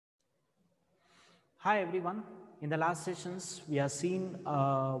Hi everyone. In the last sessions, we have seen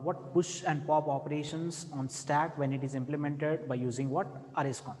what push and pop operations on stack when it is implemented by using what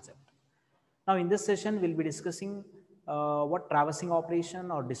arrays concept. Now in this session, we'll be discussing what traversing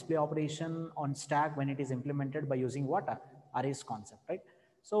operation or display operation on stack when it is implemented by using what arrays concept, right?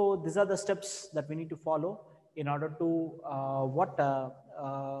 So these are the steps that we need to follow in order to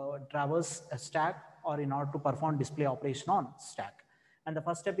traverse a stack or in order to perform display operation on stack. And the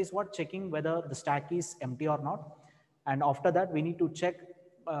first step is what? Checking whether the stack is empty or not. And after that, we need to check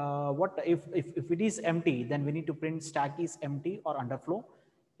what if it is empty, then we need to print stack is empty or underflow.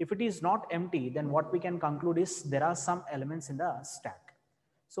 If it is not empty, then what we can conclude is there are some elements in the stack.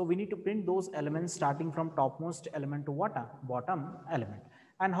 So we need to print those elements starting from topmost element to what? Bottom element.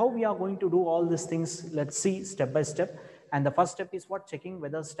 And how we are going to do all these things, let's see step by step. And the first step is what? Checking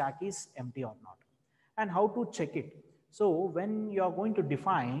whether stack is empty or not. And how to check it. So when you are going to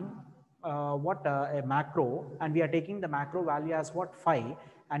define a macro, and we are taking the macro value as what? 5,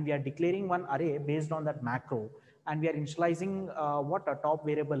 and we are declaring one array based on that macro, and we are initializing what a top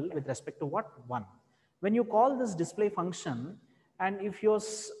variable with respect to what? 1. When you call this display function, and if your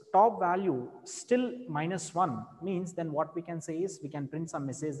top value still -1 means, then what we can say is we can print some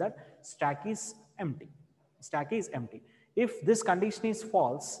message that stack is empty. Stack is empty. If this condition is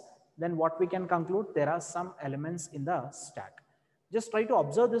false, then what we can conclude, there are some elements in the stack. Just try to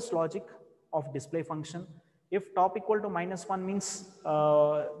observe this logic of display function. If top equal to -1 means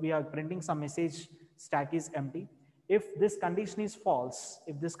we are printing some message stack is empty. If this condition is false,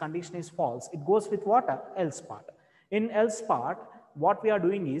 it goes with what? Else part. In else part, what we are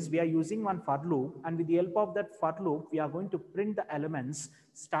doing is we are using one for loop, and with the help of that for loop, we are going to print the elements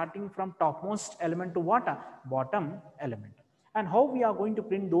starting from topmost element to what? Bottom element. And how we are going to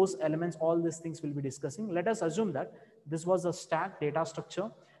print those elements, all these things we'll be discussing. Let us assume that this was a stack data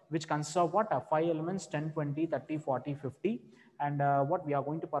structure which consists of what? 5 elements, 10, 20, 30, 40, 50. And what we are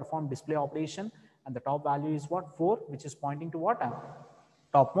going to perform display operation, and the top value is what? 4, which is pointing to what?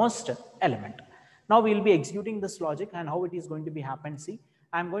 Topmost element. Now we will be executing this logic, and how it is going to be happen. See,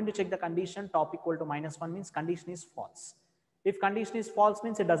 I am going to check the condition top equal to -1 means condition is false. If condition is false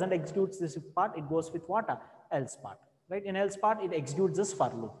means it doesn't execute this if part, it goes with what? Else part. Right? In else part, it executes this for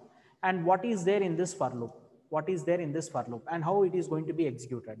loop. And what is there in this for loop? What is there in this for loop, and how it is going to be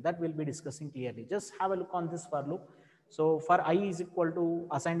executed? That we'll be discussing clearly. Just have a look on this for loop. So for I is equal to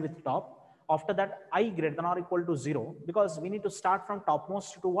assigned with top. After that, I greater than or equal to 0, because we need to start from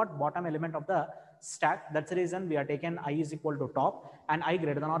topmost to what? Bottom element of the stack. That's the reason we are taken I is equal to top, and I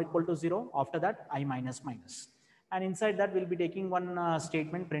greater than or equal to 0. After that, I minus minus. And inside that, we'll be taking one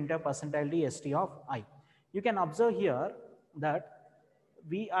statement, printf %d st of I. You can observe here that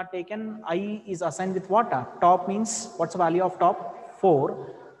we are taken I is assigned with what? Top means what's the value of top? 4,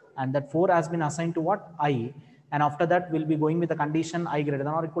 and that 4 has been assigned to what? I. And after that, we'll be going with the condition I greater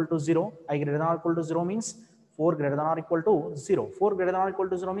than or equal to 0. I greater than or equal to 0 means 4 greater than or equal to 0. 4 greater than or equal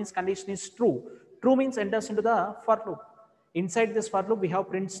to 0 means condition is true. True means enters into the for loop. Inside this for loop, we have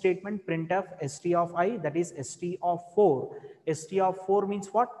print statement printf st of I, that is st of 4. St of 4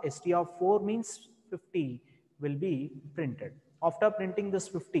 means what? St of 4 means 50 will be printed. After printing this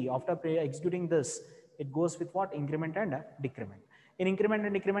 50, after executing this, it goes with what? Increment and decrement. In increment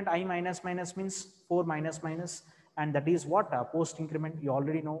and decrement, I minus minus means 4 minus minus, and that is what? Post increment. You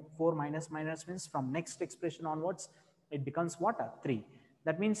already know 4 minus minus means from next expression onwards, it becomes what? 3.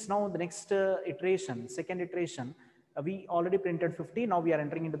 That means now the next iteration, second iteration, we already printed 50. Now we are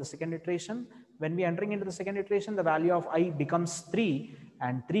entering into the second iteration. When we are entering into the second iteration, the value of I becomes 3,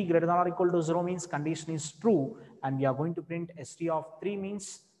 and 3 greater than or equal to 0 means condition is true, and we are going to print st of 3 means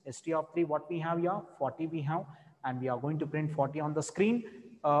st of 3, what we have here? 40 we have, and we are going to print 40 on the screen.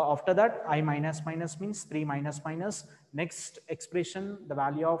 After that, I minus minus means 3 minus minus. Next expression, the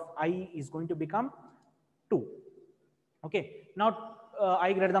value of I is going to become 2. Okay, now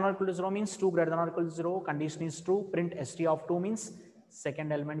I greater than or equal to 0 means 2 greater than or equal to 0, condition is true. Print st of 2 means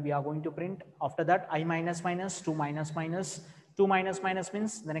second element we are going to print. After that, I minus minus, 2 minus minus. 2 minus minus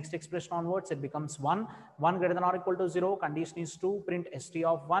means the next expression onwards, it becomes 1. 1 greater than or equal to 0, condition is true. Print st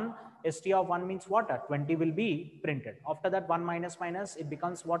of 1. St of 1 means what? 20 will be printed. After that, 1 minus minus, it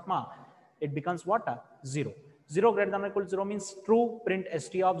becomes what? It becomes what? 0. 0 greater than or equal to 0 means true. Print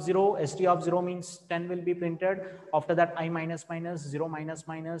st of 0. St of 0 means 10 will be printed. After that, I minus minus, 0 minus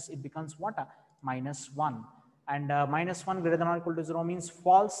minus, it becomes what? Minus 1. And minus 1 greater than or equal to 0 means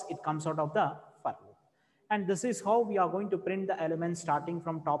false. It comes out of the for loop. And this is how we are going to print the elements starting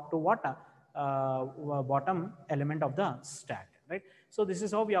from top to what? Bottom element of the stack, right? So this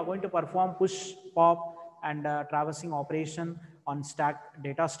is how we are going to perform push, pop, and traversing operation on stack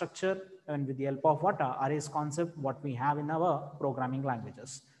data structure and with the help of what arrays concept, what we have in our programming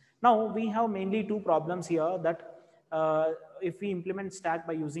languages. Now we have mainly two problems here that if we implement stack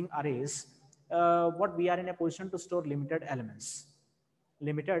by using arrays, what we are in a position to store limited elements.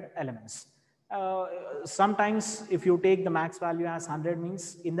 Sometimes if you take the max value as 100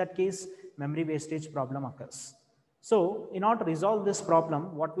 means in that case memory wastage problem occurs. So in order to resolve this problem,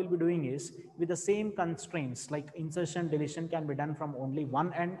 what we'll be doing is with the same constraints like insertion deletion can be done from only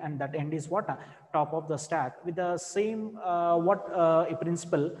one end, and that end is what top of the stack. With the same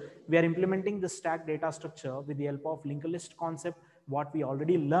principle, we are implementing the stack data structure with the help of linked list concept, what we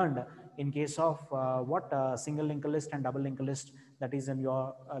already learned in case of single linked list and double linked list, that is in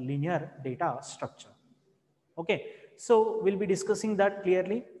your linear data structure. Okay, so we'll be discussing that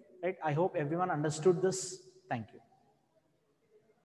clearly, right? I hope everyone understood this. Thank you.